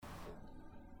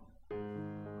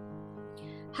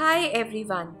Hi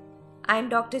everyone, I'm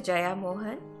Dr. Jaya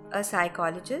Mohan, a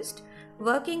psychologist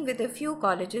working with a few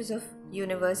colleges of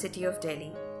University of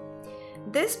Delhi.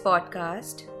 This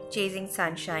podcast, Chasing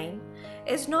Sunshine,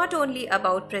 is not only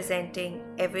about presenting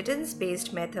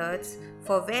evidence-based methods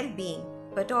for well-being,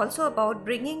 but also about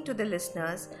bringing to the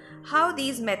listeners how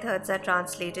these methods are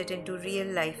translated into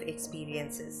real-life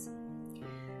experiences.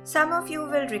 Some of you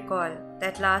will recall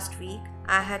that last week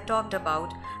I had talked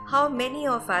about how many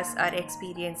of us are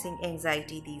experiencing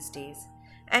anxiety these days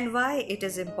and why it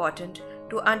is important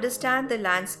to understand the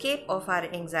landscape of our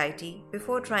anxiety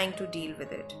before trying to deal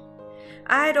with it.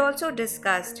 I had also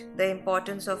discussed the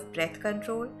importance of breath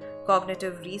control,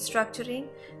 cognitive restructuring,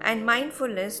 and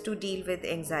mindfulness to deal with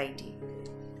anxiety.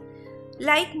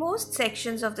 Like most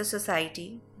sections of the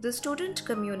society, the student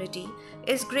community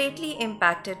is greatly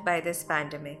impacted by this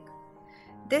pandemic.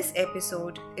 This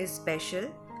episode is special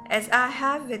as I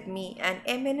have with me an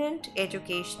eminent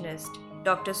educationist,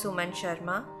 Dr. Suman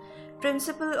Sharma,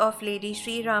 principal of Lady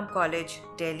Shriram College,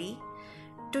 Delhi,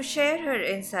 to share her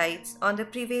insights on the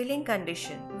prevailing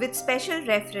condition with special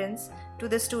reference to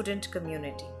the student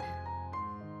community.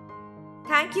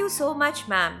 Thank you so much,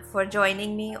 ma'am, for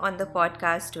joining me on the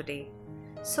podcast today.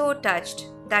 So touched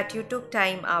that you took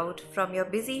time out from your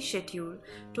busy schedule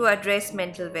to address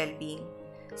mental well being,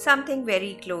 something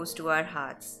very close to our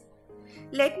hearts.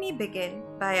 Let me begin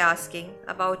by asking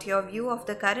about your view of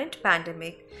the current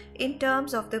pandemic in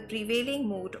terms of the prevailing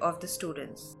mood of the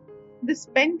students. This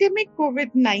pandemic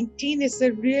COVID-19 is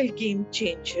a real game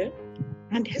changer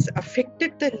and has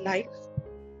affected the life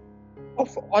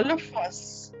of all of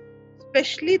us,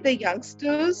 especially the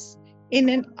youngsters, in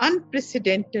an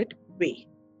unprecedented way.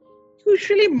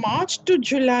 Usually, March to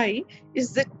July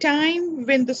is the time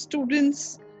when the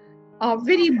students are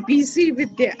very busy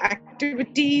with their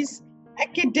activities,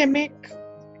 academic,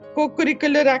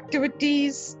 co-curricular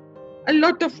activities, a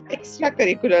lot of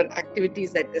extracurricular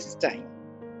activities at this time.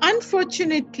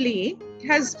 Unfortunately, it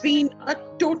has been a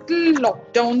total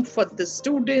lockdown for the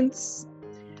students.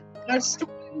 Our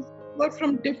students who are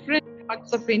from different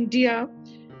parts of India,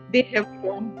 they have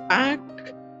gone back,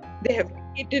 they have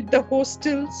vacated the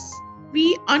hostels.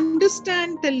 We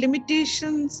understand the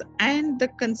limitations and the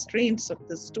constraints of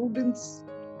the students.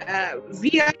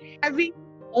 We are having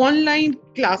online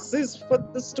classes for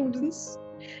the students,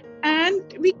 and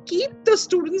we keep the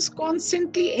students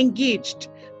constantly engaged.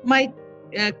 My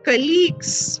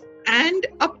colleagues and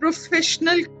a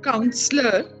professional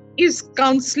counselor is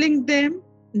counseling them.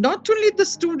 Not only the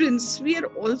students, we are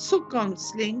also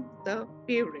counseling the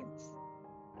parents.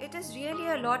 It is really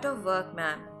a lot of work,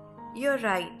 ma'am. You're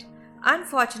right.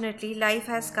 Unfortunately, life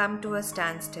has come to a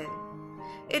standstill.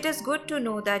 It is good to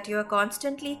know that you are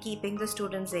constantly keeping the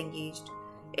students engaged.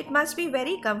 It must be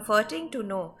very comforting to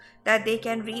know that they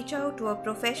can reach out to a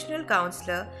professional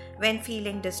counselor when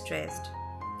feeling distressed.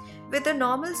 With the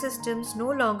normal systems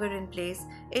no longer in place,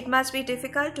 it must be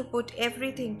difficult to put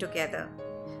everything together.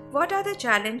 What are the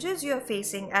challenges you are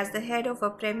facing as the head of a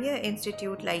premier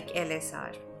institute like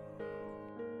LSR?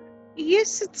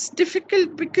 Yes, it's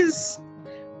difficult because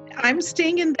I'm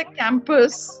staying in the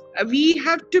campus. We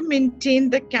have to maintain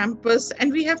the campus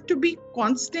and we have to be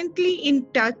constantly in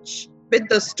touch with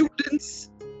the students.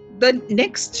 The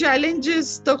next challenge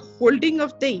is the holding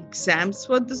of the exams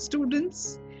for the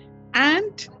students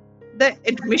and the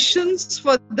admissions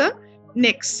for the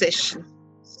next session.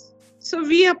 So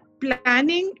we are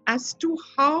planning as to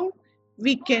how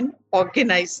we can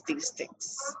organize these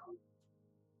things.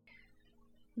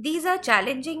 These are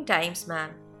challenging times,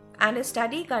 ma'am, and a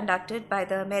study conducted by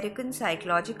the American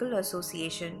Psychological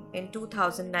Association in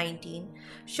 2019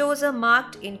 shows a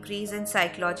marked increase in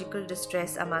psychological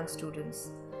distress among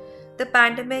students. The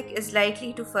pandemic is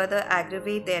likely to further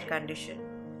aggravate their condition.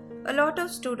 A lot of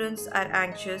students are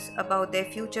anxious about their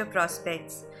future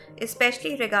prospects,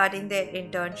 especially regarding their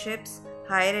internships,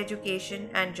 higher education,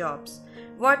 and jobs.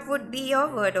 What would be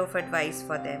your word of advice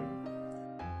for them?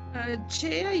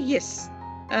 Jaya, yes.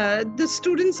 The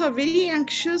students are very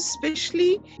anxious,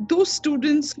 especially those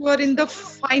students who are in the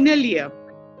final year.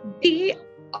 They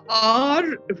are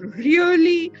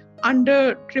really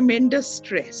under tremendous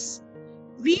stress.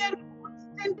 We are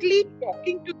constantly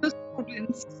talking to the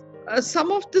students.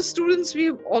 Some of the students we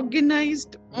have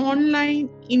organized online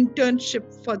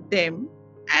internship for them,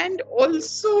 and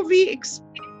also we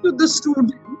explain to the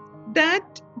students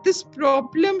that this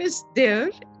problem is there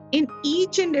in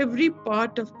each and every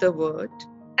part of the world.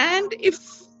 And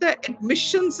if the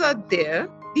admissions are there,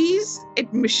 these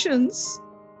admissions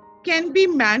can be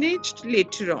managed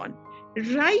later on.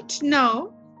 Right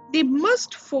now, they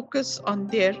must focus on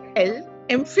their health,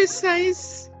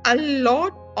 emphasize a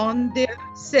lot on their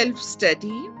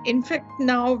self-study. In fact,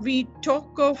 now we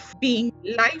talk of being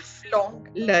lifelong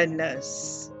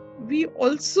learners. We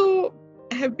also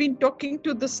have been talking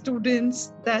to the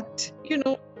students that,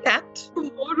 that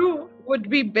tomorrow would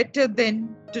be better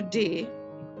than today.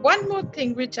 One more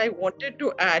thing which I wanted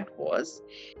to add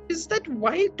is that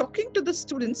while talking to the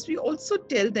students, we also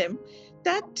tell them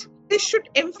that they should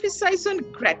emphasize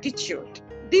on gratitude.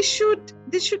 They should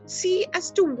see as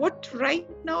to what right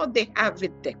now they have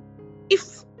with them.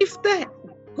 If the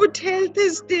good health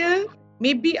is there,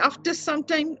 maybe after some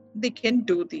time they can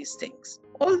do these things.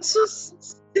 Also,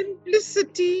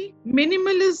 simplicity,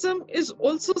 minimalism is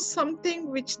also something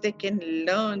which they can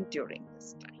learn during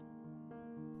this time.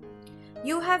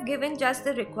 You have given just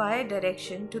the required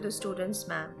direction to the students,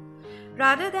 ma'am.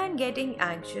 Rather than getting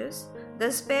anxious,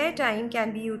 the spare time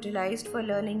can be utilized for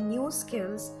learning new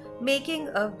skills, making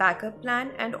a backup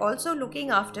plan, and also looking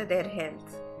after their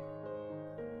health.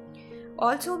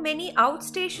 Also, many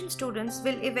outstation students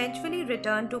will eventually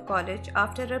return to college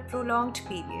after a prolonged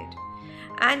period,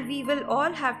 and we will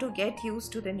all have to get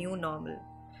used to the new normal.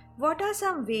 What are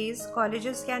some ways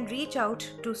colleges can reach out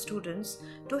to students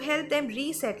to help them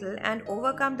resettle and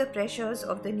overcome the pressures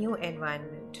of the new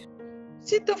environment?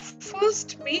 See, the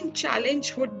first main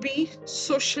challenge would be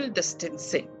social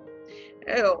distancing.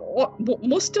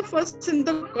 Most of us in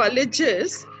the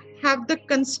colleges have the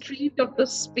constraint of the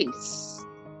space.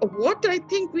 What I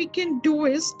think we can do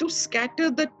is to scatter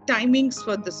the timings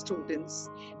for the students.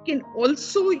 We can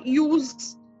also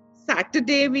use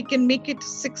Saturday, we can make it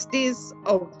 6 days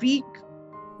a week.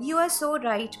 You are so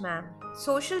right, ma'am.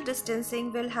 Social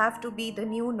distancing will have to be the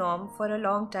new norm for a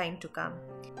long time to come.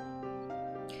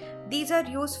 These are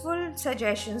useful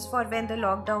suggestions for when the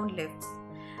lockdown lifts.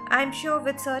 I am sure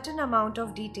with certain amount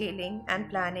of detailing and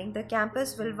planning, the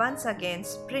campus will once again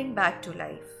spring back to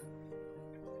life.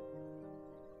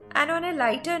 And on a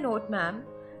lighter note, ma'am,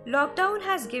 lockdown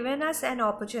has given us an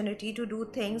opportunity to do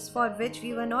things for which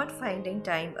we were not finding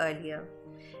time earlier.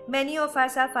 Many of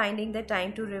us are finding the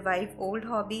time to revive old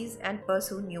hobbies and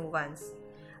pursue new ones.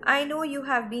 I know you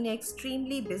have been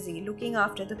extremely busy looking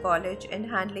after the college and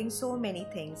handling so many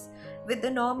things, with the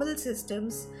normal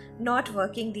systems not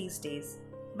working these days.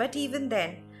 But even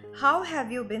then, how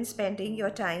have you been spending your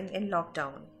time in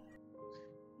lockdown?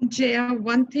 Jaya,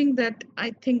 one thing that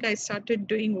I think I started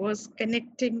doing was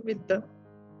connecting with the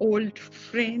old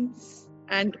friends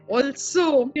and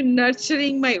also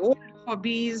nurturing my old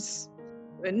hobbies,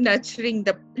 nurturing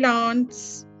the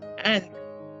plants,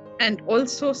 and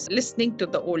also listening to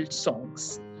the old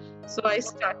songs. So I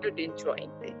started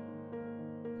enjoying them.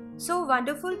 So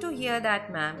wonderful to hear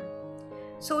that, ma'am.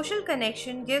 Social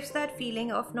connection gives that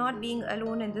feeling of not being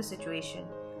alone in the situation.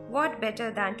 What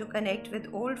better than to connect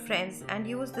with old friends and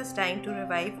use this time to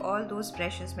revive all those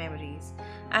precious memories?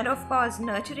 And of course,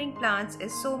 nurturing plants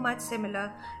is so much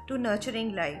similar to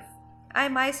nurturing life. I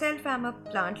myself am a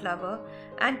plant lover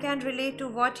and can relate to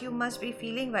what you must be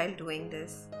feeling while doing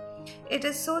this. It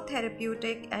is so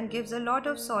therapeutic and gives a lot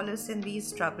of solace in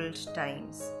these troubled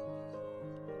times.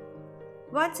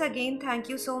 Once again, thank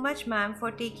you so much, ma'am,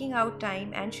 for taking out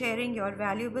time and sharing your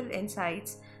valuable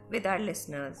insights with our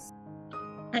listeners.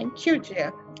 Thank you,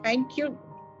 Jaya. Thank you.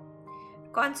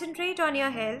 Concentrate on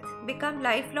your health, become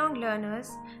lifelong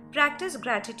learners, practice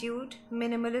gratitude,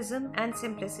 minimalism, and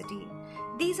simplicity.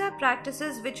 These are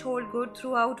practices which hold good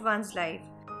throughout one's life.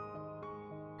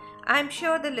 I am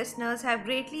sure the listeners have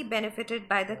greatly benefited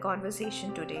by the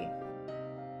conversation today.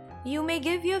 You may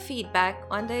give your feedback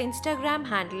on the Instagram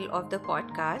handle of the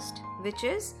podcast, which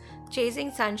is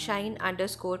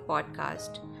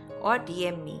chasingsunshine_podcast, or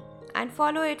DM me and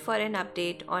follow it for an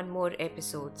update on more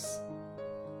episodes.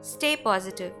 Stay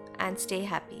positive and stay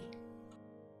happy.